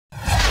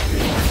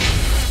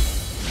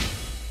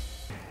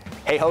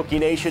Hey Hokie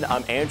Nation,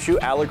 I'm Andrew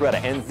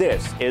Allegretta, and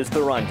this is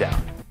The Rundown.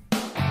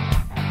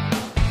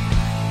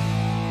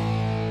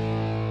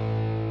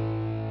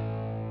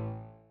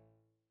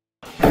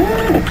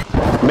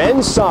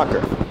 Men's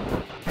soccer.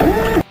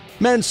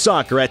 Men's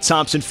soccer at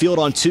Thompson Field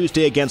on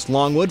Tuesday against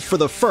Longwood for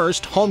the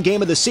first home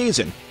game of the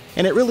season.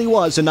 And it really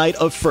was a night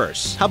of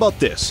firsts. How about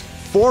this?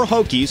 4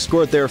 Hokies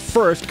scored their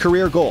first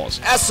career goals.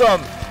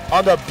 Essam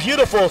on the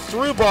beautiful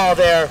through ball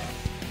there.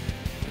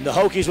 And the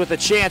Hokies with a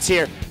chance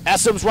here.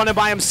 Essam's running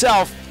by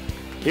himself.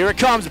 Here it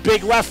comes,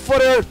 big left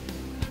footer.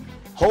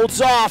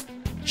 Holds off,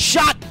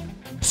 shot,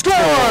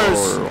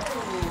 scores!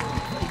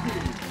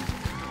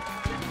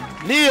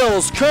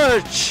 Niels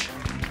Kirch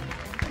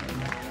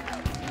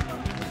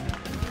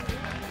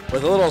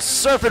with a little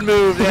surfing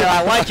move there,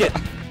 I like it.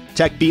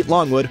 Tech beat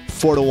Longwood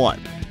 4-1.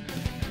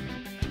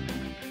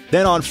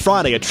 Then on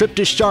Friday, a trip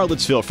to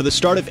Charlottesville for the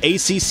start of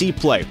ACC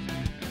play.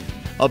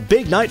 A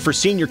big night for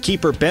senior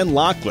keeper Ben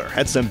Locklear.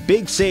 Had some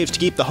big saves to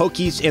keep the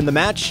Hokies in the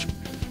match.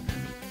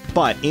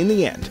 But in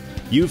the end,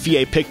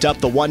 UVA picked up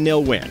the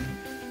 1-0 win.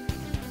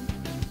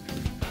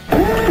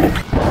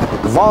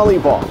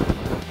 Volleyball.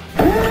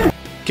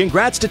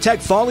 Congrats to Tech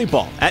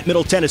Volleyball at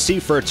Middle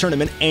Tennessee for a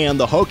tournament, and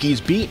the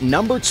Hokies beat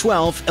number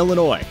 12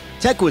 Illinois.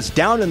 Tech was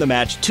down in the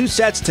match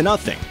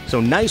 2-0,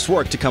 so nice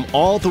work to come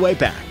all the way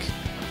back.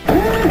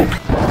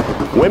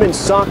 Women's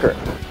soccer.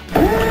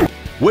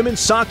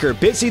 Women's soccer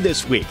busy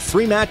this week,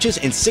 3 matches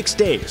in 6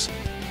 days.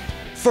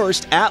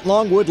 First, at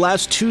Longwood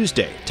last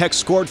Tuesday, Tech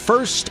scored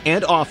first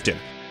and often.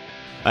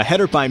 A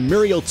header by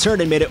Muriel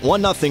Turner made it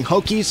 1-0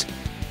 Hokies.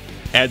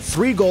 Had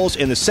 3 goals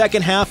in the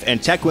second half, and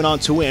Tech went on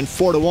to win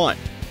 4-1.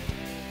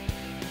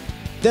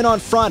 Then on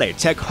Friday,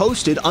 Tech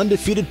hosted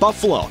undefeated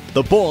Buffalo.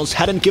 The Bulls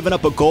hadn't given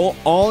up a goal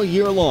all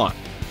year long.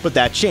 But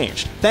that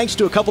changed, thanks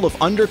to a couple of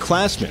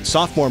underclassmen,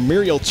 sophomore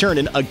Muriel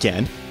Turner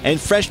again, and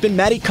freshman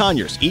Maddie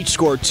Conyers each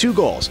scored 2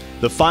 goals.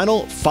 The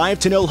final,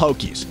 5-0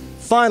 Hokies.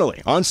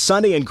 Finally, on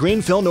Sunday in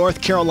Greenville,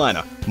 North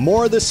Carolina,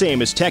 more of the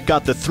same as Tech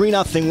got the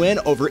 3-0 win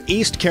over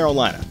East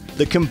Carolina.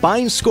 The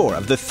combined score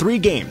of the 3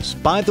 games,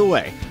 by the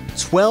way,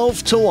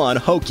 12-1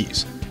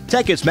 Hokies.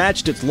 Tech has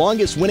matched its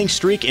longest winning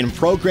streak in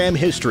program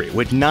history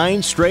with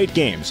 9 straight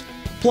games.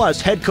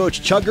 Plus, head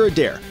coach Chugger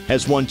Adair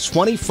has won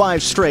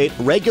 25 straight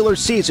regular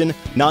season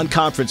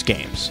non-conference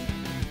games.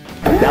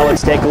 Now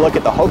let's take a look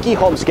at the Hokie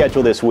home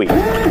schedule this week.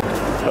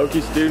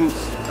 Hokie students,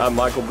 I'm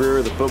Michael Brewer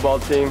of the football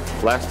team.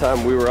 Last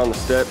time we were on the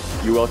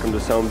steps, you welcomed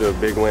us home to a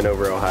big win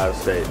over Ohio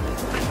State.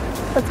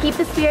 Let's keep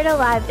the spirit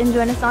alive and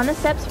join us on the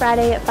steps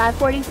Friday at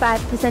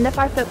 5:45 to send up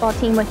our football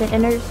team with an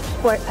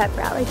inter-sport pep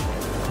rally.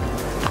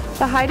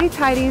 The Heidi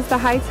Tidies, the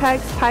High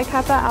Techs, Pi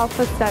Kappa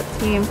Alpha Step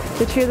Team,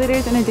 the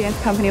cheerleaders, and a dance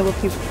company will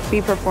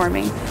be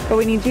performing, but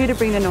we need you to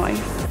bring the noise.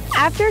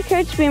 After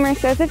Coach Boomer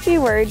says a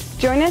few words,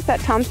 join us at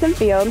Thompson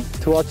Field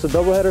to watch the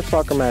doubleheader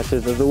soccer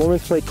matches as the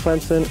women's play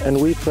Clemson and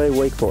we play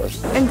Wake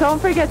Forest. And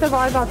don't forget the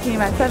volleyball team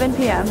at 7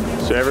 p.m.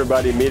 So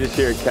everybody meet us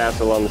here at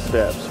Castle on the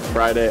steps,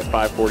 Friday at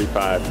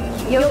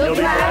 5:45. You'll be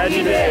glad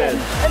you did.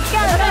 Let's go,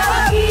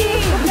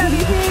 Hokies!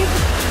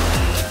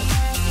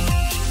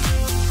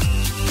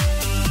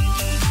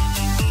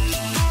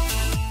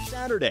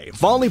 Saturday,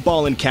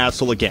 volleyball in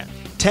Castle again.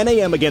 10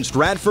 a.m. against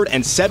Radford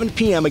and 7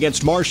 p.m.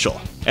 against Marshall.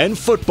 And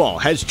football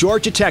has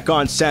Georgia Tech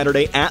on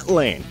Saturday at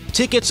Lane.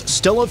 Tickets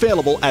still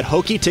available at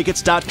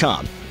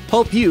HokieTickets.com.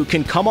 Hope you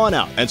can come on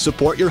out and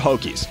support your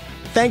Hokies.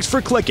 Thanks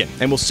for clicking,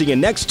 and we'll see you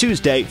next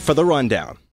Tuesday for The Rundown.